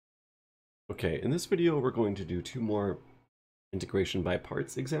Okay, in this video we're going to do two more integration by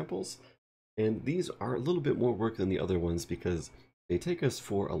parts examples, and these are a little bit more work than the other ones because they take us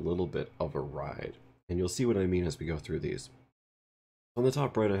for a little bit of a ride, and you'll see what I mean as we go through these. On the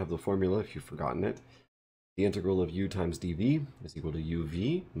top right I have the formula if you've forgotten it. The integral of u times dv is equal to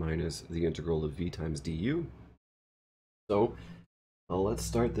uv minus the integral of v times du. So let's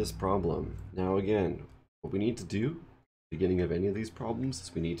start this problem. Now again, what we need to do beginning of any of these problems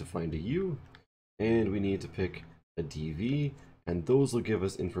is we need to find a u and we need to pick a dv, and those will give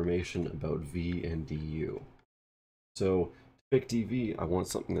us information about v and du. So to pick dv, I want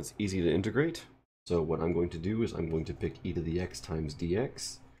something that's easy to integrate. So what I'm going to do is I'm going to pick e to the x times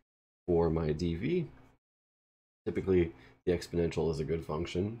dx for my dv. Typically the exponential is a good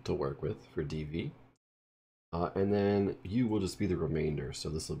function to work with for dv. And then u will just be the remainder, so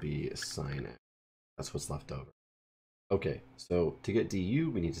this will be sine x. That's what's left over. Okay, so to get du,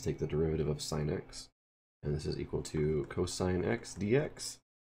 we need to take the derivative of sine x, and this is equal to cosine x dx.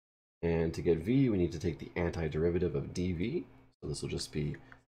 And to get v, we need to take the antiderivative of dv, so this will just be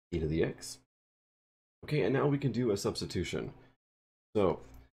e to the x. Okay, and now we can do a substitution. So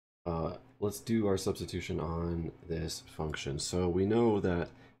let's do our substitution on this function. So we know that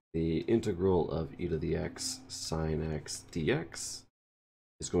the integral of e to the x sine x dx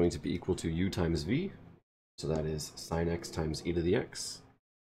is going to be equal to u times v. So that is sine x times e to the x.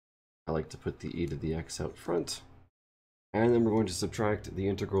 I like to put the e to the x out front. And then we're going to subtract the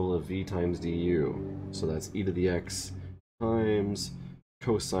integral of v times du. So that's e to the x times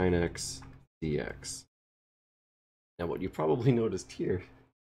cosine x dx. Now what you probably noticed here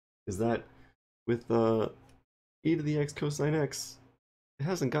is that with e to the x cosine x, it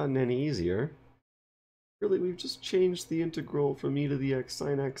hasn't gotten any easier. Really, we've just changed the integral from e to the x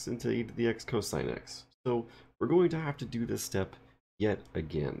sine x into e to the x cosine x. So we're going to have to do this step yet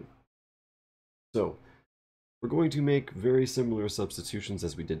again. So we're going to make very similar substitutions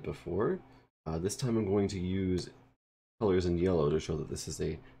as we did before. This time I'm going to use colors in yellow to show that this is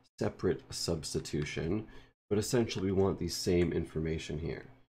a separate substitution, but essentially we want the same information here.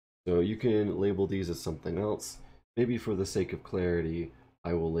 So you can label these as something else. Maybe for the sake of clarity,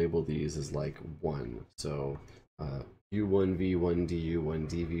 I will label these as like 1. So u1, v1, du1,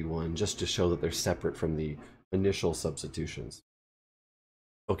 dv1, just to show that they're separate from the initial substitutions.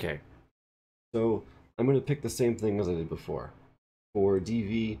 Okay, so I'm going to pick the same thing as I did before. For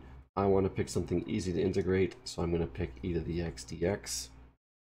dv, I want to pick something easy to integrate, so I'm going to pick e to the x dx.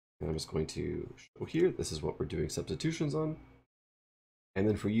 And I'm just going to show here, this is what we're doing substitutions on. And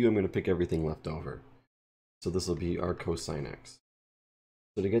then for u, I'm going to pick everything left over. So this will be our cosine x.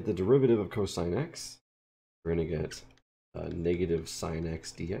 So to get the derivative of cosine x, we're going to get negative sine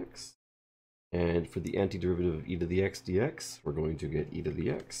x dx. And for the antiderivative of e to the x dx, we're going to get e to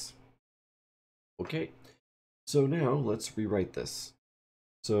the x. Okay, so now let's rewrite this.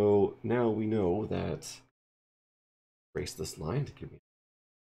 So now we know that, erase this line to give me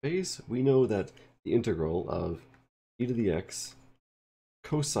space, we know that the integral of e to the x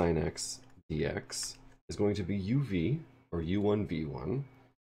cosine x dx is going to be uv, or u1 v1.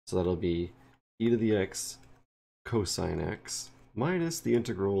 So that'll be e to the x cosine x minus the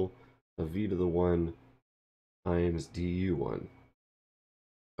integral of v to the 1 times du1.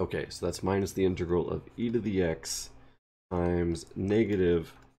 Okay, so that's minus the integral of e to the x times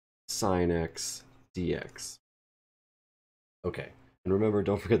negative sine x dx. Okay, and remember,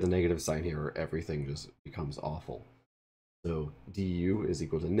 don't forget the negative sign here or everything just becomes awful. So du is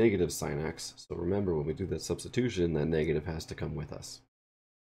equal to negative sine x. So remember, when we do that substitution, that negative has to come with us.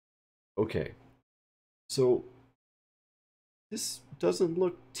 Okay, so this doesn't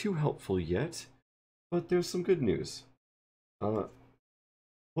look too helpful yet, but there's some good news. What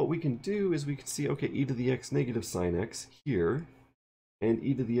we can do is we can see, okay, e to the x negative sine x here, and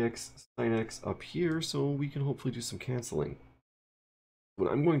e to the x sine x up here, so we can hopefully do some canceling.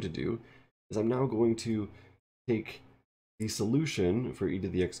 What I'm going to do is I'm now going to take the solution for e to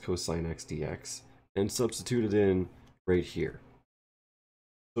the x cosine x dx and substitute it in right here.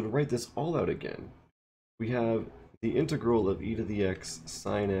 So to write this all out again, we have the integral of e to the x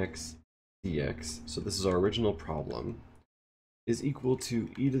sine x dx, so this is our original problem, is equal to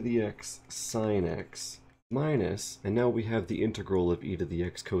e to the x sine x minus, and now we have the integral of e to the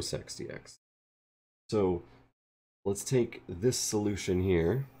x cos x dx. So let's take this solution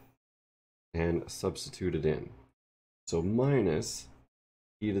here and substitute it in. So minus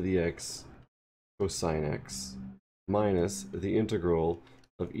e to the x cosine x minus the integral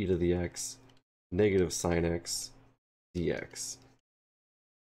of e to the x negative sine x dx.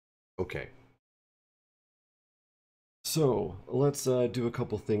 Okay. So let's do a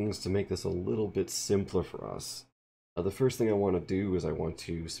couple things to make this a little bit simpler for us. The first thing I want to do is I want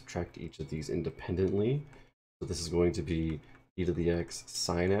to subtract each of these independently. So this is going to be e to the x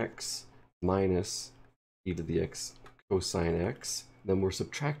sine x minus e to the x cosine x. Then we're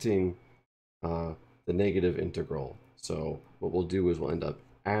subtracting the negative integral. So what we'll do is we'll end up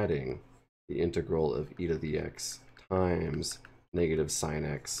adding the integral of e to the x times negative sine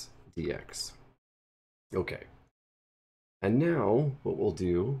x dx. Okay. And now what we'll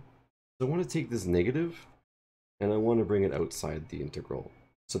do is I want to take this negative and I want to bring it outside the integral.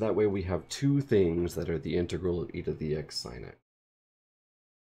 So that way we have two things that are the integral of e to the x sine x.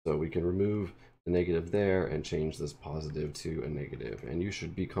 So we can remove the negative there and change this positive to a negative. And you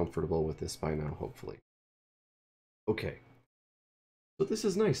should be comfortable with this by now, hopefully. Okay. So this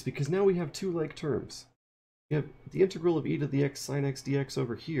is nice because now we have two like terms. We have the integral of e to the x sine x dx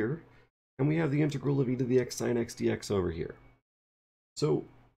over here, and we have the integral of e to the x sine x dx over here. So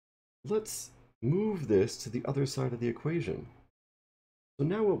let's move this to the other side of the equation. So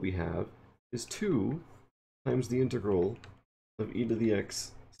now what we have is 2 times the integral of e to the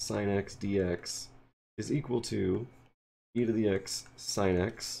x sine x dx is equal to e to the x sine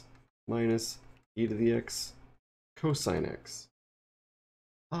x minus e to the x cosine x.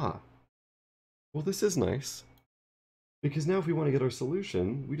 Ah, well this is nice, because now if we want to get our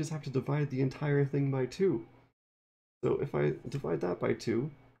solution, we just have to divide the entire thing by 2. So if I divide that by 2,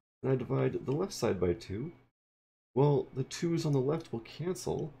 and I divide the left side by 2, well, the 2's on the left will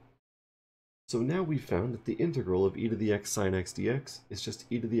cancel. So now we found that the integral of e to the x sine x dx is just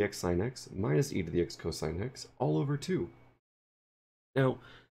e to the x sine x minus e to the x cosine x all over 2. Now,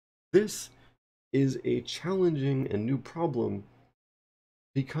 this is a challenging and new problem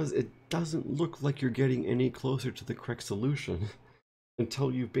because it doesn't look like you're getting any closer to the correct solution until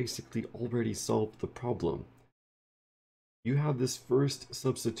you've basically already solved the problem. You have this first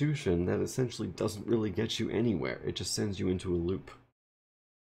substitution that essentially doesn't really get you anywhere. It just sends you into a loop.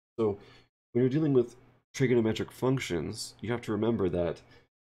 So when you're dealing with trigonometric functions, you have to remember that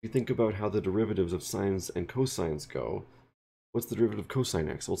if you think about how the derivatives of sines and cosines go, what's the derivative of cosine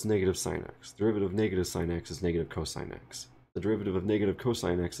x? Well, it's negative sine x. The derivative of negative sine x is negative cosine x. The derivative of negative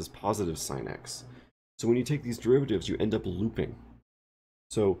cosine x is positive sine x. So when you take these derivatives, you end up looping.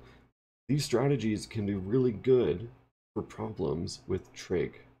 So these strategies can be really good for problems with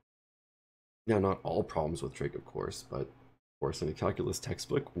trig. Now, not all problems with trig, of course, but of course in a calculus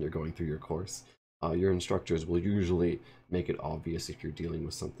textbook, when you're going through your course, your instructors will usually make it obvious if you're dealing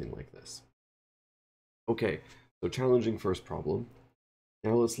with something like this. Okay, so challenging first problem.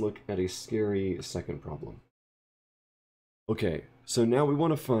 Now let's look at a scary second problem. Okay, so now we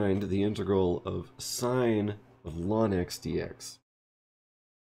want to find the integral of sine of ln x dx.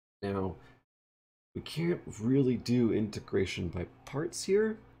 Now, we can't really do integration by parts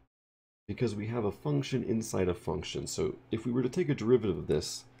here because we have a function inside a function. So if we were to take a derivative of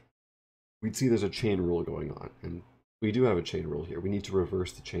this, we'd see there's a chain rule going on. And we do have a chain rule here. We need to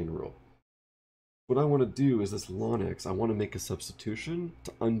reverse the chain rule. What I want to do is this ln x, I want to make a substitution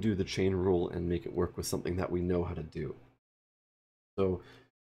to undo the chain rule and make it work with something that we know how to do. So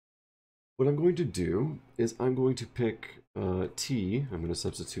what I'm going to do is I'm going to pick t. I'm going to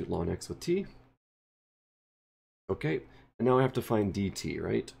substitute ln x with t. Okay, and now I have to find dt,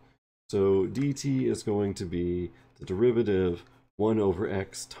 right? So dt is going to be the derivative 1 over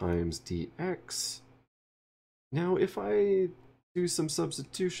x times dx. Now if I do some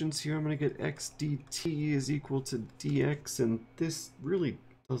substitutions here, I'm going to get x dt is equal to dx, and this really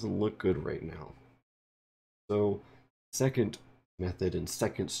doesn't look good right now. So second method and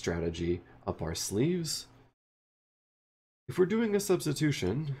second strategy up our sleeves. If we're doing a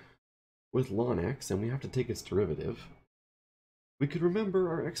substitution with ln x and we have to take its derivative, we could remember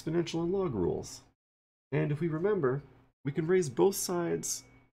our exponential and log rules. And if we remember, we can raise both sides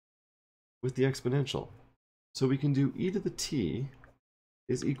with the exponential. So we can do e to the t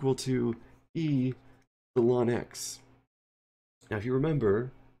is equal to e to the ln x. Now if you remember,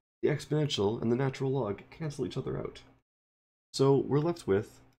 the exponential and the natural log cancel each other out. So we're left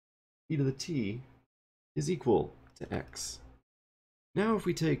with e to the t is equal to x. Now if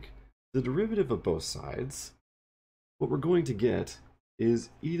we take the derivative of both sides, what we're going to get is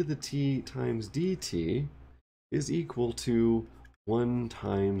e to the t times dt is equal to 1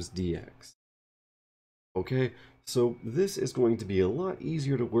 times dx. Okay, so this is going to be a lot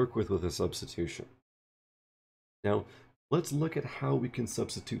easier to work with a substitution. Now, let's look at how we can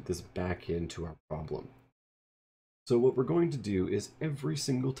substitute this back into our problem. So what we're going to do is every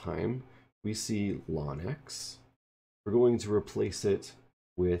single time we see ln x, we're going to replace it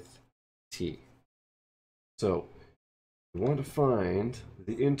with t. So We want to find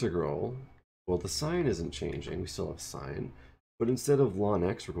the integral. Well, the sign isn't changing. We still have sign. But instead of ln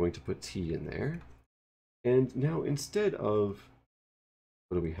x, we're going to put t in there. And now instead of,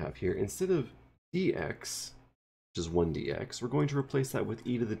 what do we have here? Instead of dx, which is 1 dx, we're going to replace that with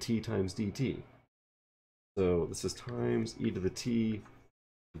e to the t times dt. So this is times e to the t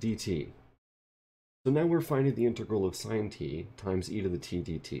dt. So now we're finding the integral of sine t times e to the t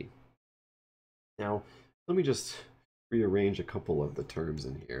dt. Now, let me just rearrange a couple of the terms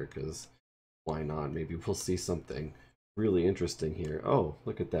in here, because why not? Maybe we'll see something really interesting here. Oh,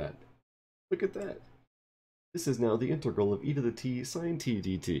 look at that. Look at that. This is now the integral of e to the t sine t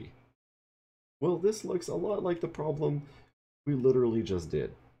dt. Well, this looks a lot like the problem we literally just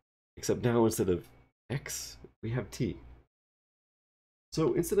did. Except now instead of x, we have t.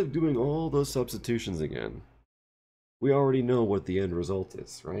 So instead of doing all those substitutions again, we already know what the end result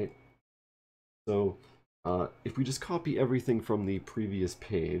is, right? So if we just copy everything from the previous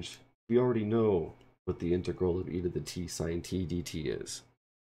page, we already know what the integral of e to the t sine t dt is.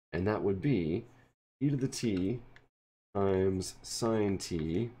 And that would be e to the t times sine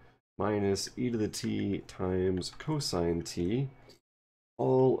t minus e to the t times cosine t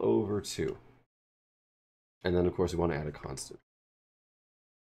all over 2. And then, of course, we want to add a constant.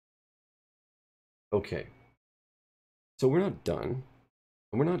 Okay, so we're not done.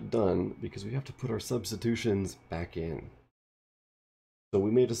 And we're not done because we have to put our substitutions back in. So we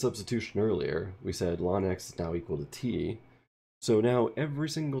made a substitution earlier. We said ln x is now equal to t. So now every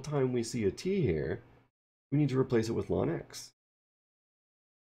single time we see a t here, we need to replace it with ln x.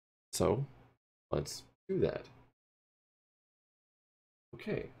 So let's do that.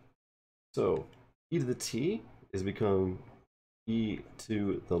 Okay, so e to the t is become e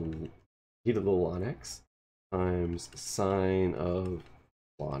to the ln x times sine of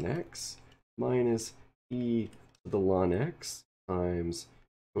ln x minus e to the ln x times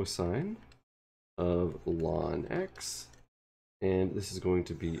cosine of ln x, and this is going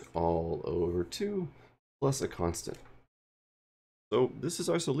to be all over 2 plus a constant. So this is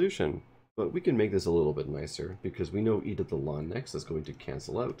our solution, but we can make this a little bit nicer because we know e to the ln x is going to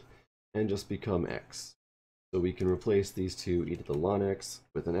cancel out and just become x. So we can replace these two e to the ln x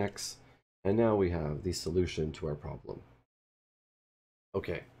with an x, and now we have the solution to our problem.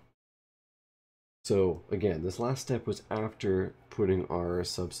 Okay. So again, this last step was after putting our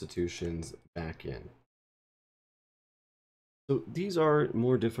substitutions back in. So these are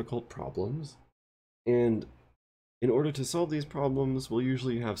more difficult problems, and in order to solve these problems, we'll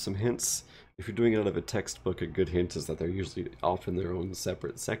usually have some hints. If you're doing it out of a textbook, a good hint is that they're usually off in their own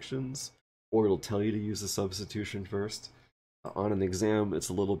separate sections, or it'll tell you to use a substitution first. On an exam, it's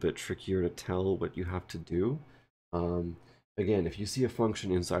a little bit trickier to tell what you have to do. Again, if you see a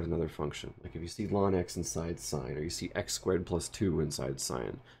function inside another function, like if you see ln x inside sine, or you see x squared plus 2 inside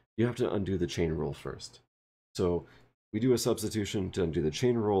sine, you have to undo the chain rule first. So we do a substitution to undo the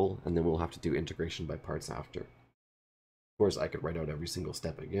chain rule, and then we'll have to do integration by parts after. Of course, I could write out every single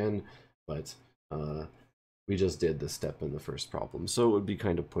step again, but we just did this step in the first problem, so it would be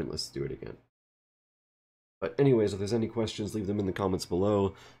kind of pointless to do it again. But anyways, if there's any questions, leave them in the comments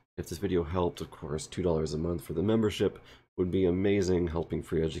below. If this video helped, of course, $2 a month for the membership would be amazing, helping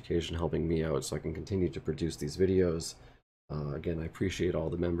free education, helping me out so I can continue to produce these videos. Again, I appreciate all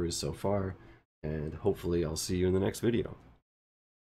the members so far, and hopefully I'll see you in the next video.